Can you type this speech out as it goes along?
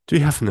Do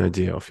you have an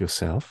idea of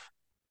yourself?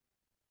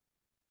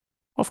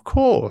 Of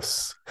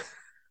course.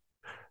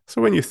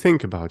 So when you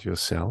think about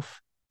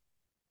yourself,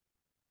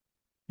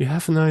 you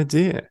have an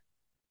idea.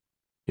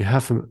 You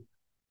have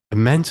a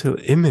mental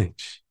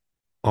image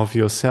of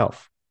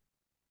yourself.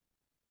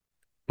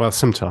 Well,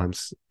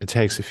 sometimes it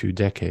takes a few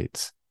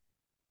decades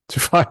to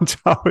find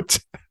out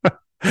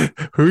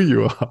who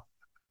you are,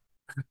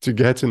 to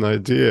get an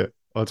idea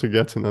or to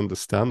get an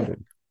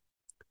understanding.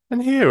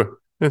 And here,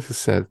 as I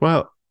said,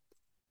 well,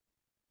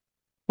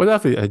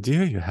 whatever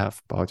idea you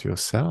have about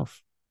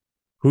yourself,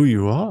 who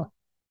you are,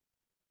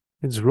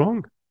 it's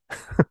wrong.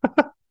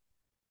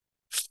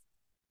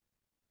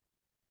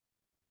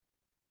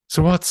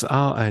 So what's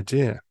our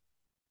idea?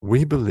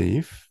 We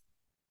believe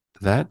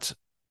that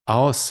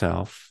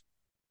ourself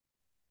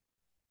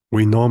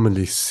we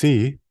normally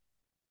see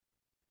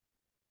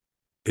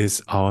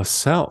is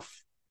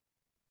ourself.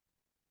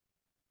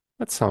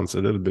 That sounds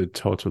a little bit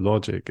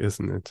tautologic,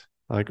 isn't it?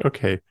 Like,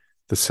 okay,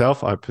 the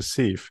self I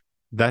perceive,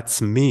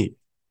 that's me,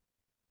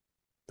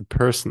 the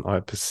person I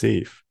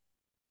perceive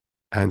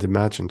and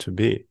imagine to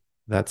be,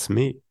 that's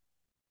me.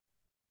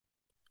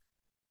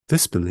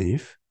 This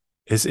belief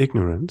is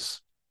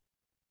ignorance,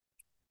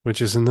 which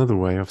is another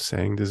way of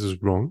saying this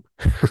is wrong.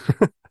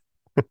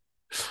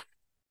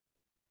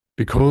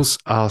 Because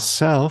our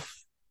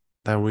self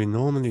that we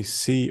normally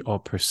see or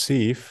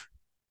perceive,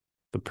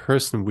 the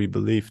person we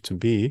believe to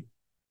be,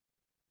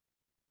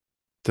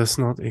 does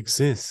not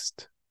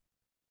exist.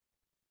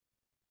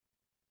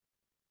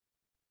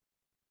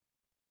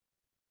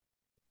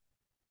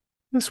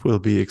 This will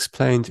be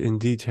explained in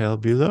detail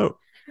below.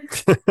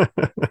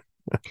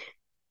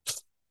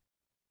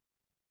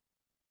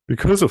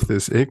 Because of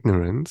this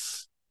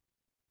ignorance,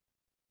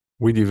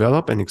 we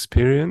develop and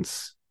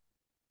experience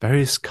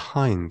various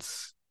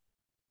kinds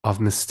of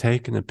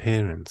mistaken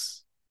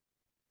appearance,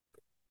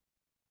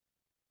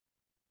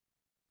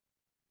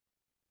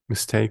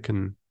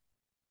 mistaken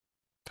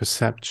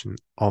perception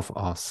of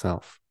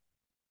ourself.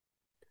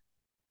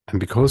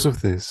 And because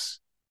of this,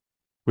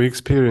 we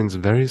experience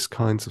various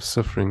kinds of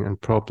suffering and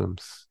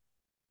problems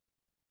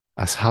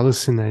as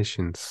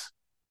hallucinations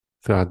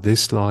throughout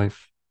this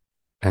life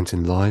and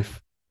in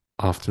life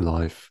after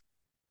life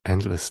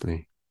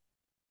endlessly.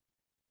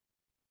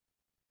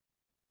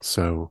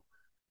 So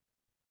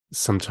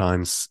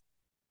sometimes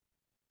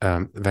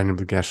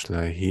Venerable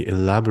Geshe, he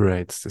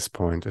elaborates this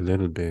point a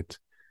little bit,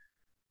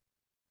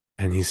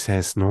 and he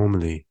says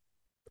normally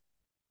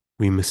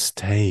we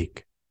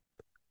mistake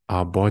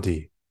our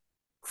body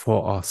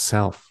for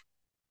ourself,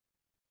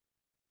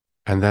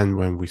 and then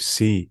when we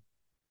see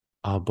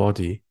our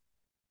body,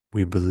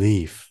 we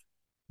believe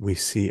we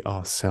see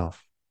ourselves.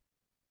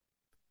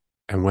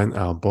 And when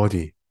our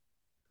body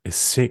is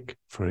sick,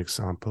 for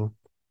example,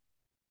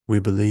 we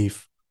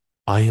believe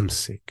I am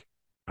sick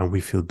and we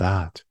feel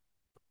bad.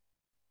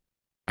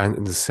 And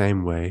in the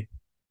same way,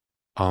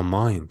 our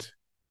mind,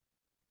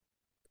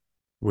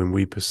 when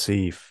we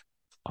perceive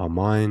our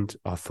mind,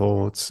 our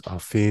thoughts, our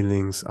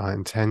feelings, our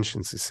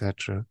intentions,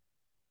 etc.,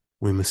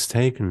 we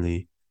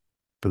mistakenly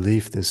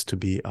believe this to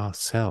be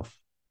ourself.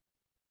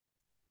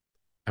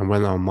 And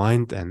when our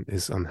mind then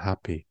is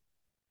unhappy,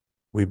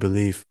 we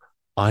believe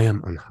I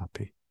am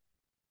unhappy,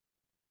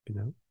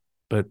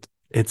 but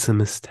it's a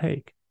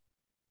mistake.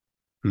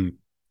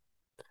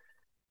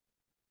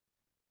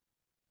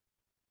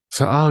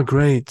 So our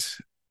great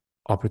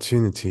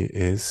opportunity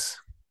is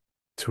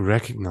to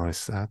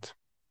recognize that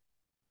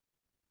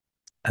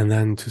and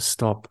then to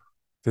stop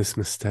this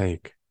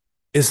mistake.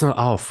 It's not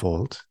our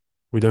fault.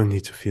 We don't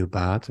need to feel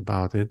bad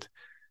about it.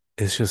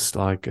 It's just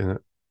like a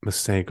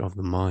mistake of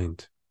the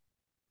mind.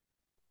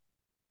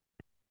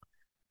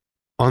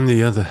 On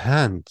the other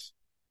hand,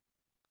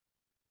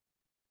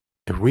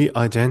 if we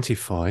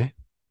identify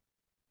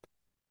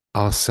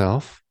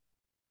ourselves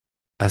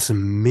as a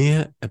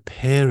mere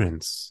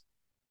appearance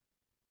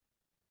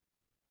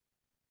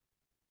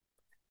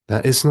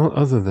that is not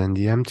other than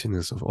the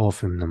emptiness of all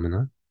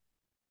phenomena,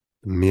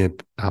 the mere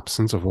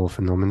absence of all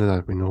phenomena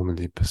that we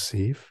normally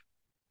perceive,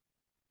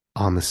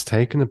 our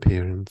mistaken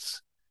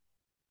appearance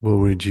will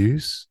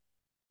reduce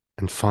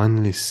and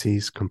finally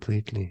cease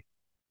completely.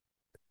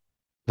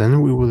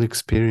 Then we will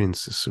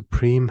experience the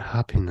supreme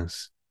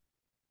happiness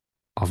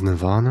of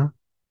nirvana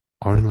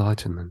or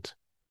enlightenment.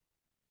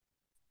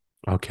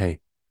 Okay,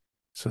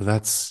 so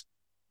that's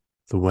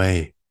the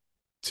way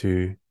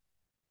to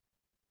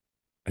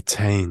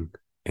attain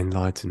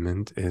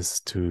enlightenment,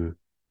 is to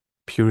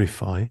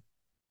purify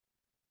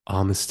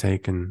our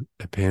mistaken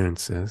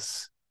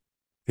appearances,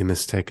 the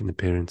mistaken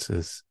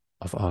appearances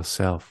of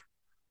ourself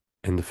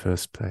in the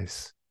first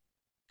place.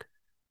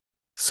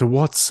 So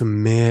what's a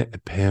mere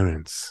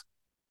appearance?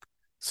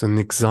 So an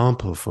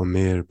example for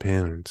mere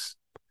appearance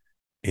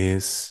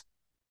is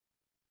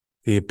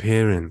the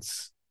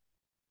appearance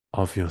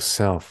of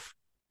yourself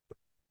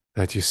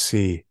that you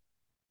see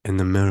in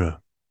the mirror.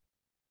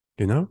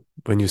 You know,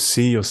 when you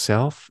see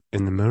yourself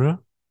in the mirror,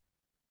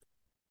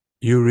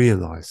 you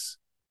realize,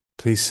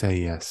 please say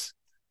yes,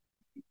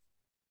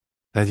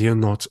 that you're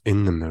not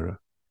in the mirror.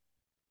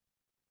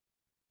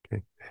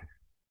 Okay.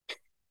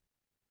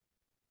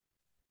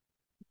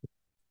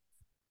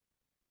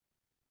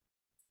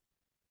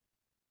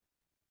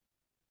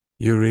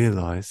 you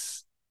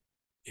realize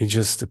you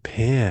just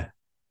appear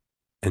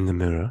in the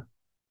mirror,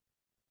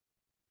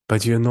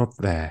 but you're not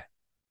there.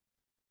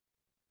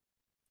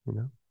 You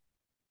know,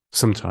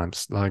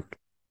 sometimes, like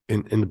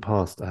in the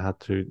past, I had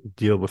to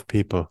deal with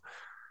people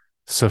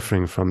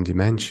suffering from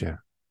dementia,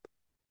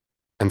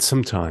 and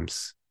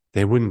sometimes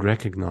they wouldn't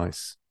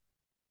recognize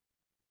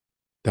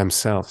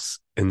themselves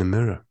in the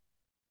mirror.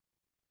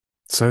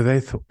 So they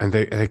thought, and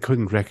they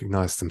couldn't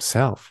recognize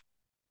themselves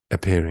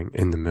appearing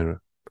in the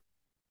mirror.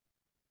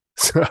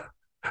 So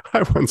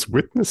I once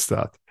witnessed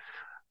that,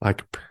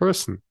 like a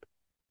person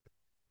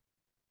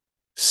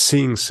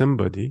seeing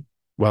somebody,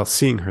 well,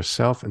 seeing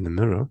herself in the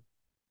mirror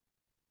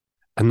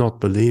and not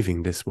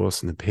believing this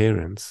was an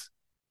appearance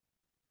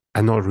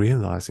and not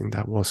realizing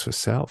that was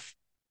herself,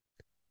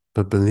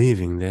 but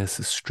believing there's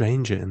a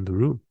stranger in the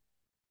room,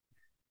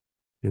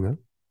 you know?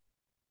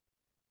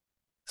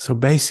 So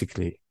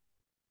basically,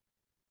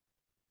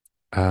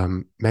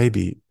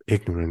 maybe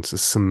ignorance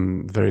is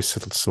some very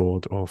subtle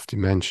sort of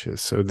dementia.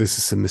 So this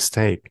is a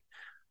mistake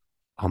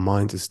our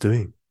mind is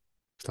doing.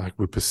 It's like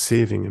we're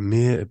perceiving a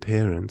mere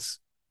appearance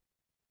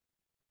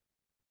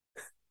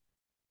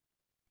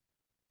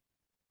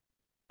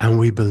and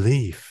we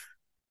believe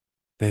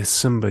there's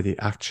somebody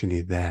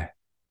actually there.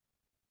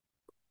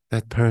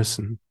 That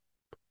person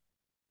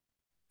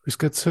who's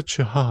got such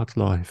a hard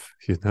life,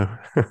 you know?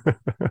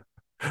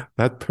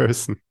 That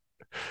person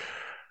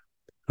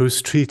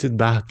who's treated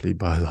badly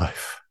by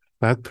life.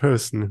 That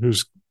person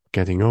who's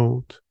getting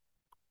old,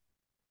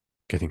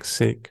 getting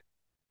sick,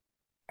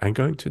 and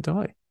going to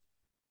die.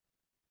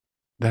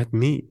 That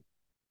me,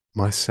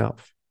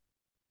 myself.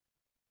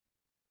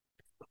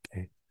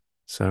 Okay.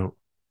 So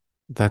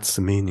that's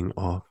the meaning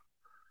of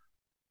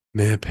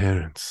mere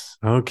appearance.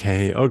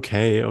 Okay.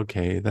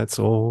 That's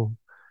all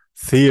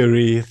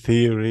theory.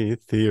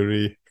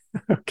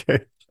 Okay.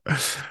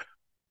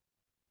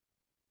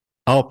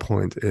 Our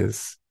point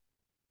is,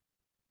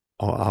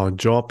 or our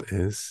job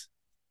is,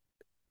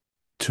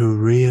 to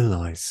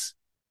realize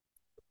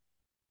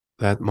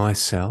that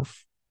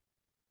myself,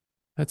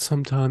 that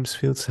sometimes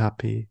feels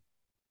happy,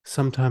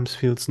 sometimes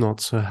feels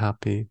not so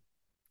happy,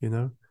 you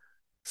know,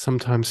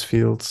 sometimes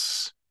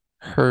feels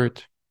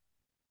hurt,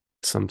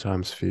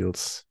 sometimes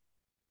feels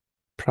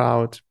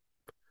proud,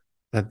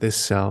 that this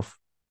self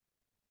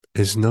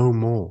is no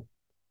more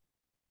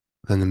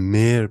than a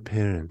mere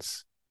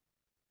appearance,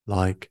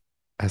 like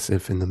as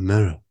if in a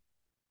mirror.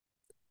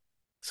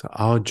 So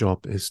our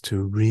job is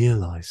to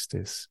realize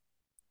this.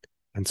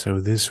 And so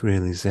this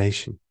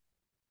realization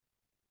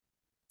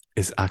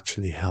is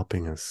actually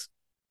helping us.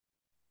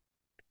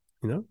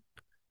 You know,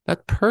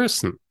 that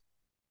person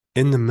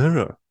in the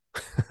mirror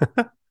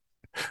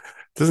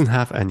doesn't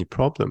have any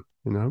problem,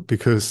 you know,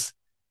 because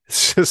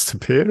it's just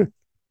appearing.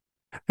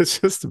 It's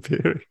just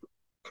appearing.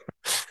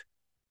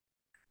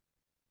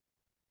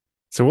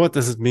 So what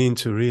does it mean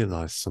to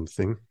realize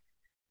something?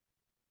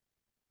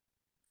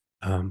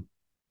 Um,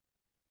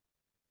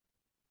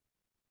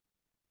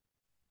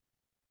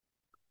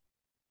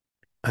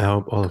 I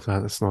hope all of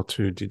that is not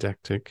too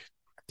didactic.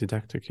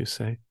 Didactic, you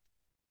say?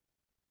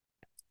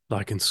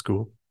 Like in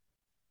school?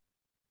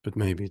 But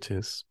maybe it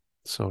is.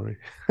 Sorry.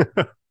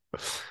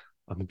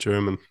 I'm a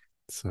German,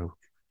 so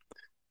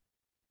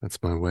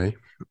that's my way.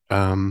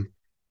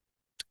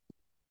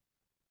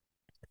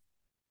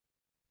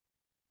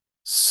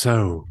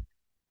 So,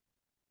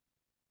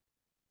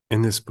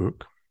 in this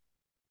book,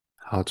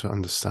 How to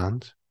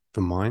Understand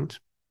the Mind,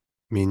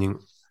 meaning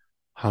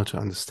how to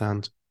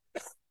understand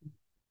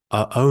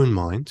our own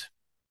mind,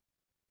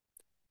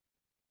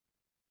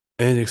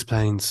 it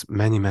explains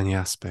many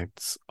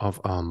aspects of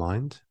our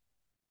mind,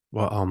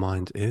 what our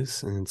mind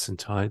is in its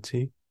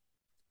entirety,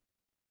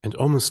 and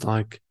almost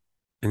like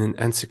in an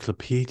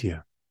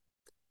encyclopedia,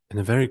 in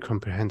a very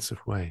comprehensive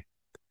way,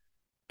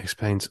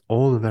 explains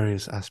all the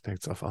various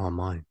aspects of our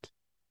mind,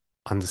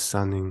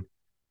 understanding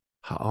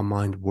how our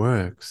mind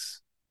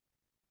works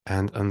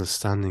and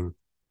understanding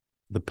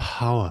the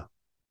power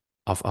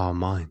of our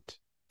mind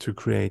to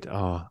create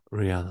our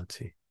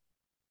reality.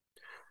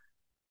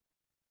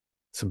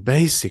 So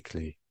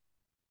basically,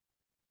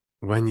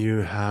 when you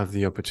have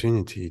the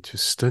opportunity to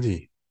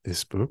study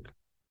this book,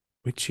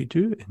 which you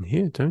do in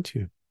here, don't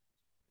you?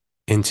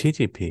 In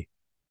TTP,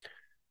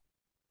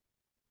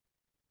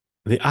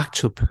 the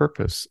actual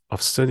purpose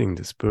of studying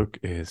this book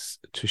is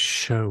to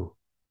show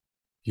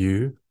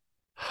you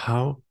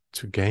how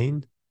to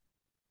gain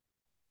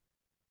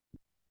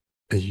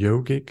a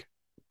yogic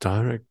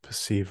direct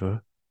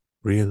perceiver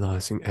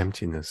realizing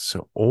emptiness.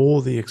 So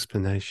all the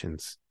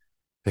explanations,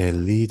 they're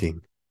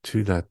leading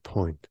to that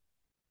point.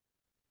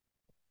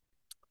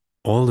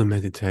 All the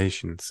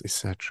meditations,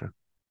 etc.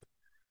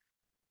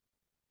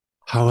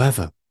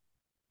 However,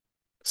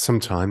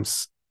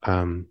 sometimes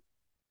the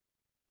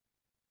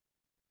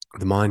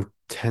mind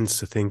tends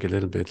to think a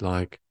little bit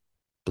like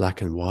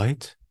black and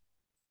white,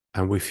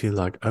 and we feel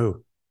like,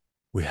 oh,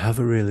 we have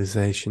a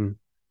realization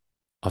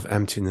of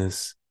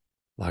emptiness,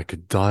 like a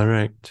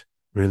direct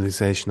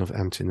realization of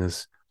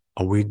emptiness,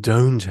 or we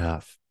don't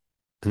have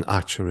an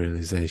actual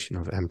realization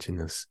of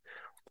emptiness.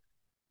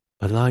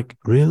 But like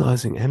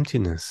realizing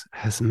emptiness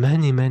has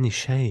many, many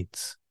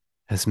shades,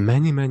 has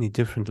many, many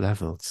different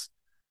levels.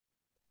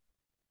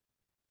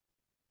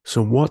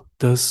 So what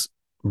does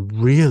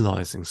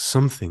realizing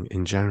something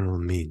in general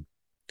mean?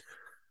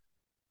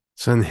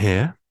 So in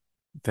here,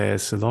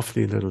 there's a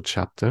lovely little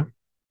chapter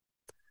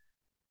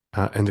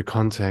in the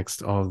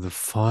context of the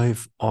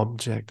 5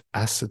 object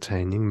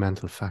ascertaining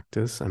mental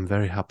factors. I'm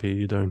very happy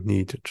you don't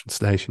need a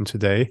translation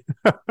today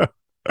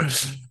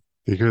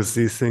because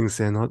these things,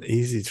 they're not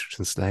easy to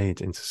translate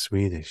into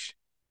Swedish.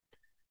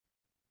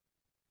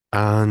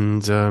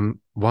 And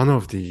one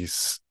of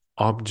these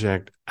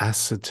object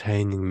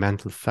ascertaining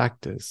mental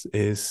factors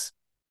is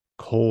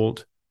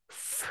called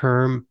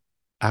firm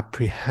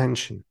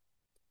apprehension.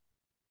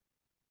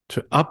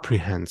 To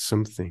apprehend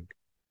something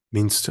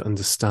means to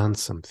understand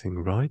something,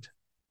 right?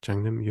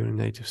 Jangnam, you're a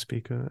native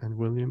speaker, and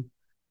William,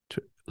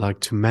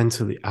 to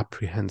mentally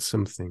apprehend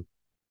something,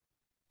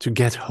 to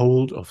get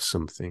hold of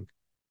something,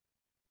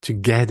 to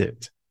get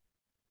it,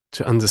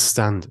 to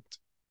understand it.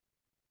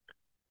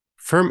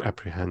 Firm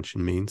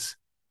apprehension means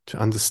to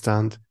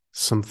understand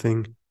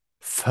something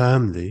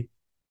firmly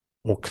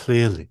or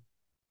clearly.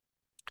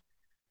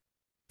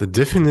 The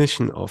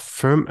definition of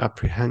firm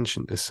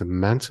apprehension is a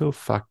mental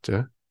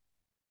factor,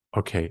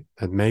 okay,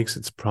 that makes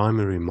its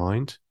primary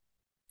mind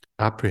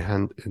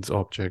apprehend its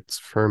objects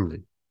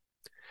firmly.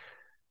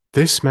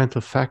 This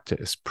mental factor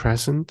is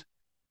present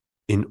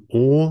in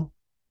all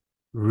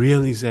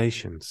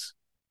realizations,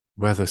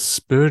 whether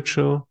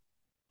spiritual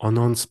or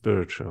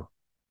non-spiritual.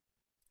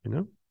 You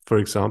know, for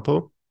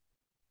example,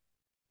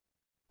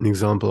 an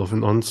example of a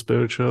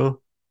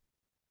non-spiritual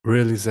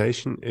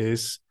realization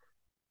is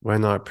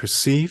when I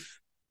perceive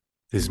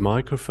this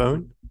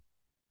microphone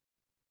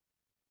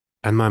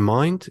and my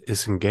mind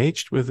is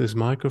engaged with this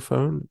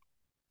microphone,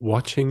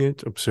 watching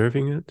it,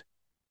 observing it,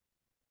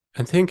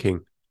 and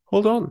thinking,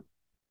 hold on,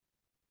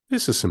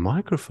 this is a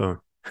microphone.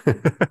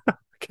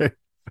 Okay.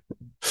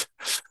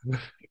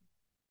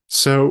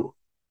 So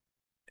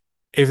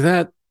if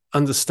that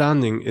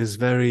understanding is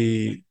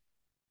very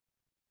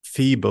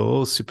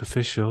feeble,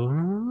 superficial,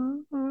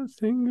 I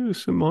think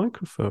it's a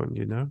microphone,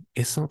 you know,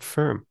 it's not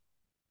firm.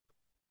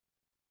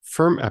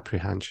 Firm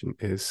apprehension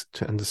is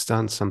to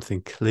understand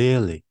something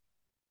clearly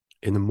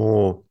in a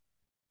more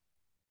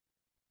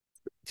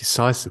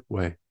decisive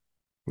way.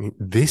 I mean,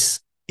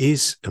 this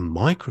is a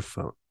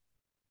microphone,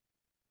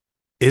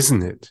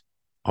 isn't it?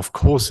 Of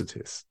course it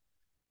is.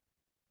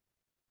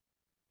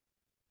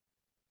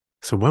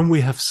 So when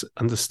we have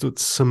understood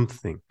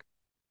something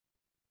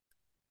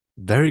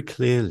very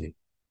clearly,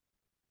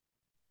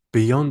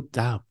 beyond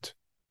doubt,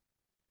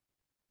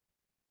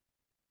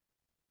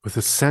 with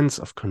a sense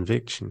of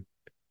conviction,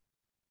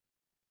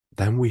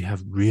 then we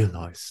have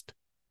realized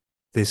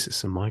this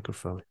is a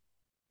microphone.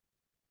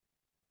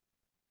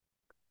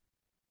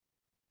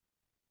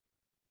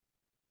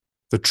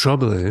 The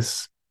trouble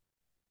is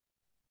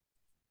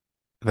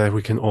that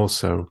we can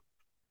also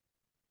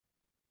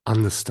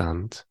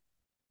understand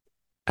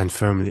and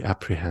firmly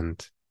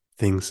apprehend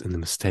things in a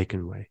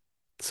mistaken way.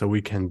 So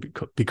we can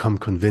become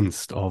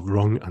convinced of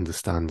wrong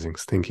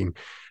understandings, thinking,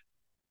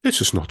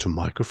 this is not a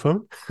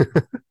microphone.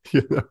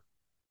 You know,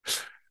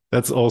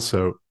 that's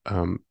also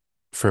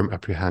firm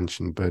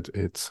apprehension, but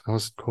it's,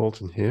 how's it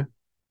called in here?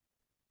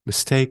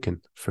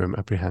 Mistaken firm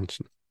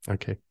apprehension.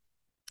 Okay.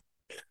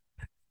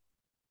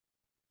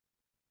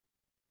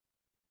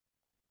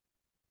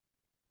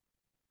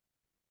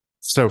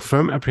 So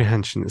firm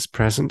apprehension is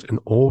present in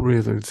all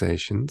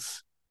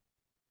realizations.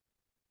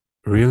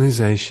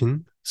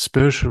 Realization,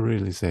 spiritual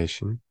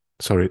realization,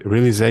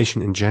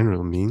 realization in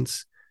general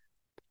means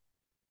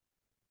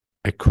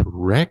a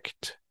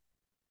correct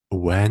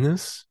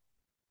awareness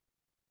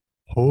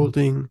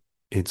holding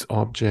its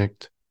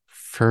object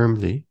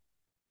firmly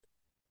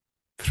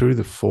through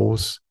the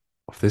force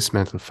of this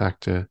mental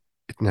factor.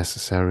 It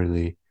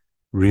necessarily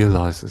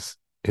realizes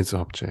its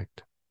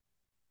object.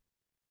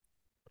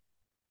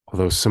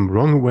 Although some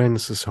wrong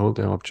awarenesses hold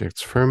their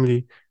objects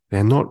firmly, they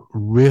are not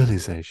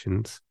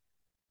realizations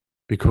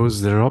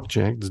because their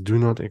objects do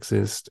not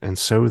exist, and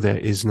so there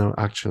is no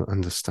actual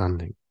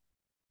understanding.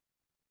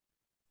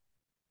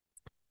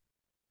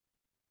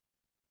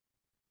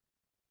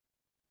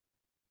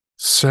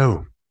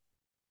 So,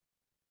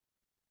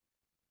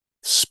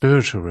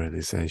 spiritual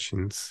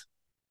realizations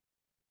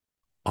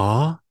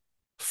are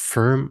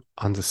firm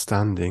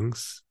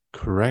understandings,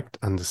 correct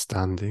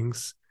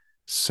understandings.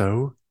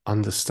 So,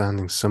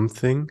 understanding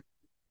something,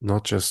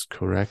 not just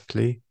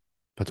correctly,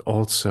 but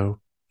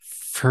also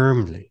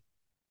firmly.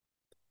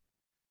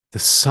 The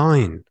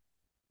sign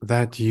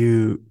that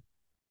you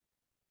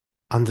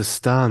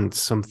understand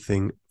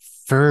something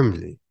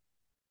firmly,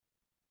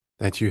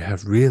 that you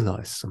have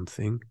realized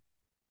something,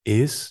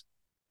 is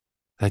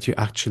that you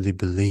actually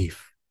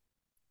believe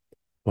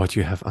what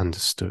you have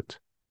understood.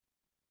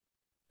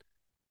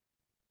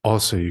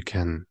 Also, you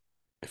can,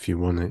 if you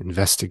want to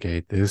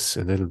investigate this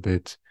a little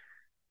bit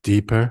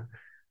deeper,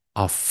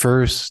 our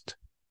first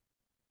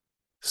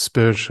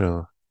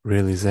spiritual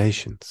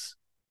realizations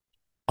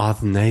are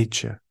the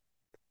nature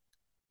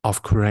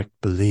of correct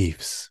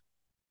beliefs.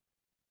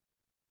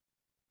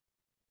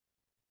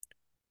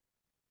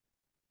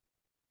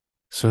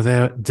 So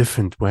there are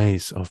different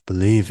ways of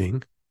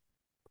believing.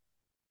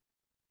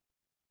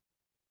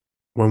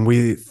 When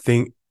we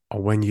think,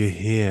 or when you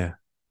hear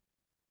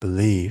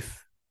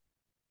belief,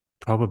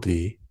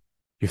 probably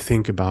you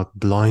think about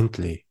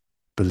blindly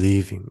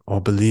believing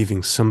or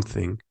believing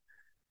something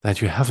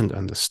that you haven't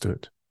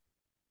understood.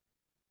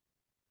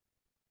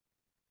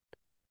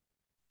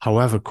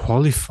 However,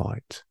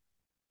 qualified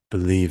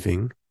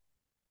believing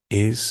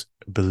is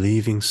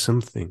believing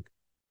something,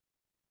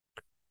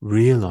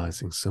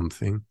 realizing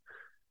something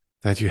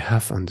that you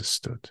have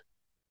understood.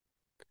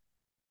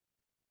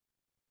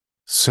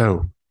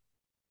 So,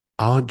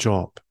 our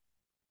job,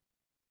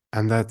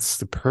 and that's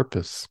the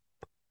purpose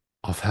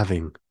of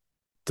having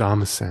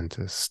Dharma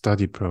centers,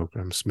 study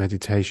programs,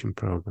 meditation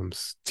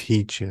programs,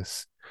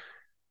 teachers,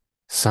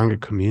 Sangha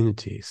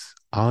communities,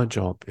 our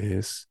job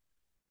is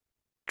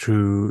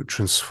to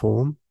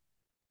transform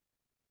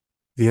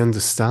the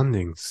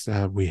understandings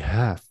that we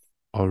have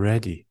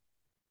already.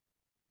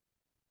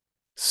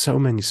 So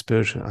many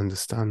spiritual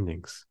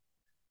understandings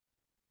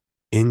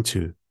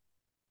into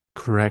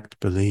correct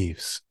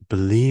beliefs,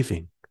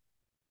 believing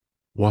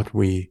what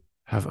we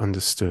have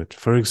understood.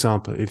 For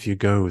example, if you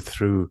go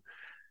through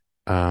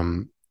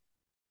the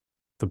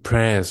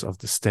prayers of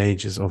the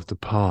stages of the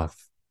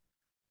path,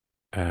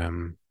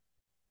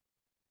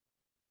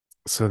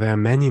 so there are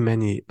many,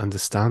 many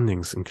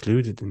understandings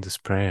included in this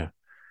prayer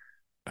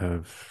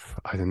of,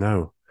 I don't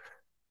know,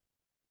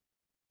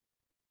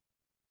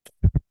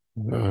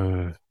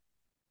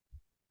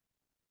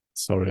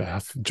 sorry, I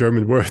have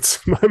German words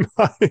in my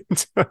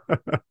mind.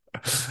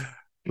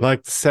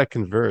 Like the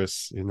second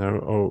verse,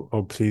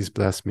 oh, please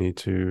bless me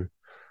to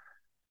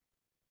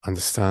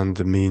understand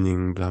the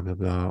meaning, blah, blah,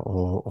 blah.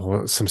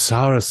 Or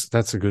samsara's,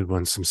 that's a good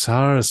one.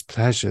 Samsara's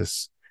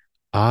pleasures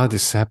are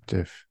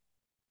deceptive,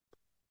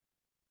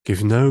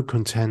 give no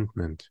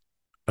contentment,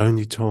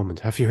 only torment.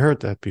 Have you heard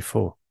that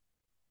before?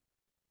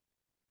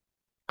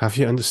 Have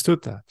you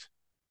understood that?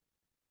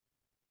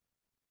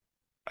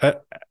 Uh,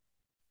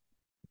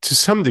 to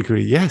some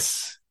degree,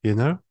 yes,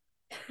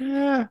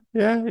 Yeah,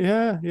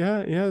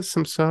 yeah.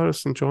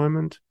 Samsara's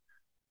enjoyment.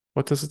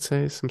 What does it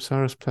say?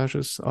 Samsara's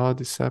pleasures are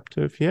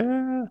deceptive.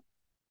 Yeah.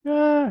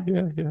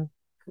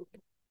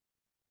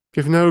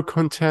 Give no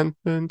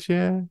contentment,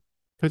 yeah,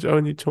 but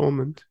only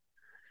torment.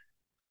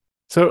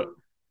 So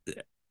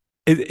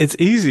it's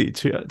easy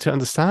to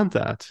understand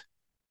that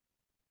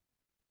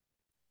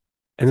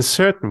in a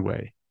certain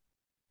way,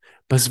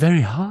 but it's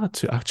very hard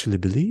to actually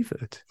believe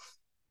it.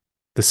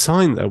 The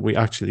sign that we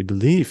actually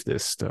believe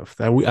this stuff,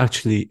 that we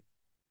actually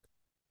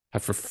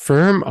have a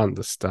firm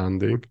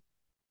understanding,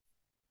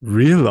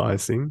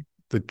 realizing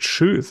the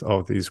truth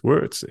of these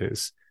words,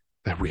 is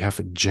that we have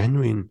a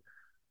genuine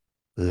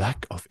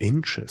lack of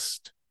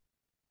interest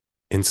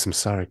in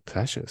samsaric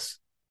pleasures,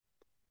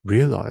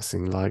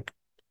 realizing, like,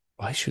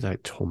 why should I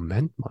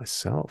torment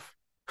myself?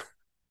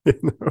 you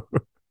know,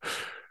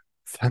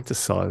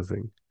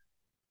 Fantasizing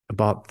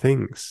about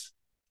things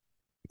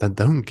that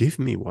don't give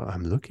me what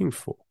I'm looking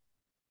for.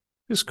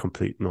 It's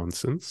complete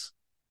nonsense.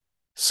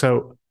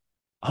 So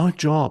our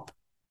job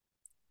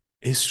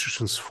is to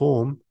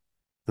transform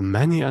the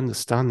many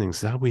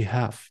understandings that we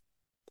have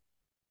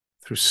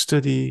through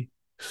study,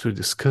 through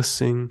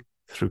discussing,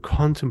 through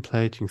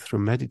contemplating, through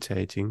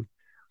meditating,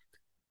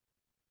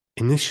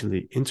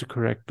 initially into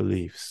correct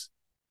beliefs,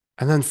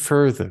 and then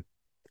further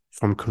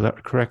from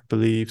correct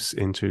beliefs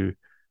into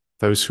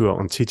those who are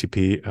on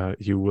TTP,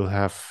 you will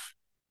have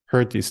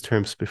heard these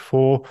terms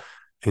before,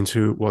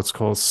 into what's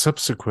called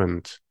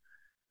subsequent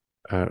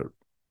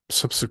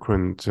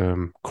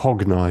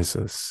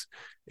cognizers,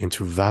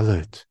 into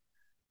valid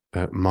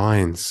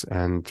minds,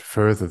 and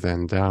further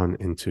then down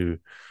into,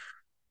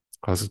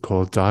 how's it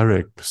called,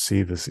 direct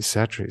perceivers,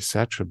 etc.,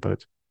 etc.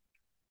 But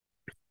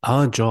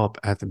our job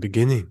at the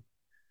beginning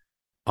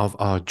of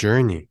our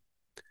journey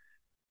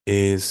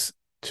is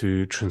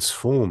to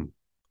transform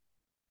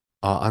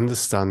our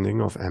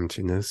understanding of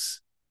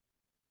emptiness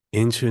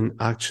into an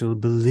actual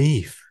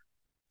belief,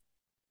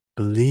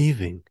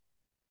 believing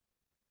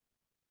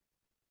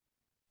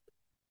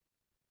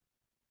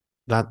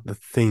that the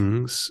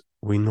things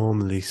we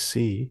normally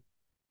see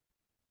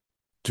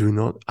do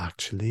not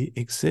actually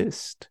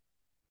exist.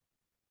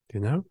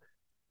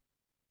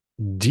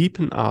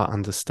 Deepen our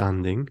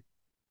understanding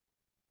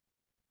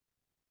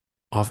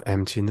of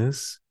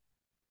emptiness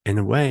in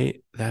a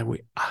way that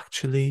we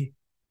actually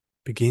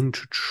begin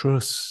to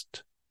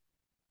trust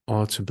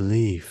or to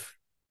believe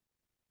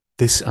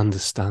this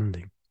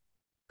understanding,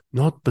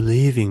 not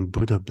believing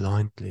Buddha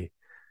blindly,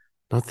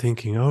 not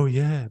thinking, oh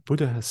yeah,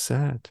 Buddha has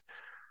said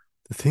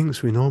the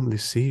things we normally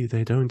see,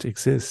 they don't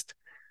exist.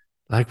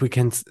 Like we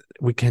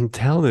can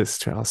tell this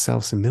to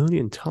ourselves a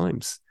million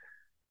times,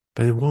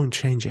 but it won't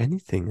change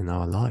anything in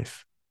our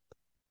life.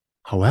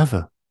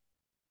 However,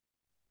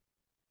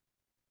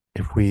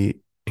 if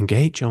we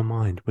engage our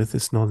mind with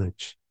this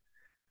knowledge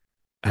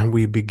and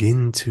we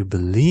begin to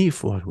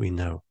believe what we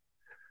know,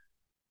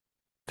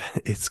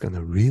 then it's going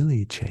to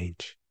really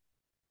change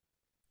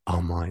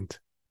our mind.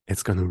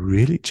 It's going to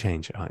really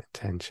change our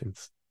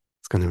intentions.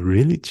 It's going to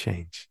really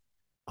change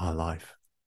our life.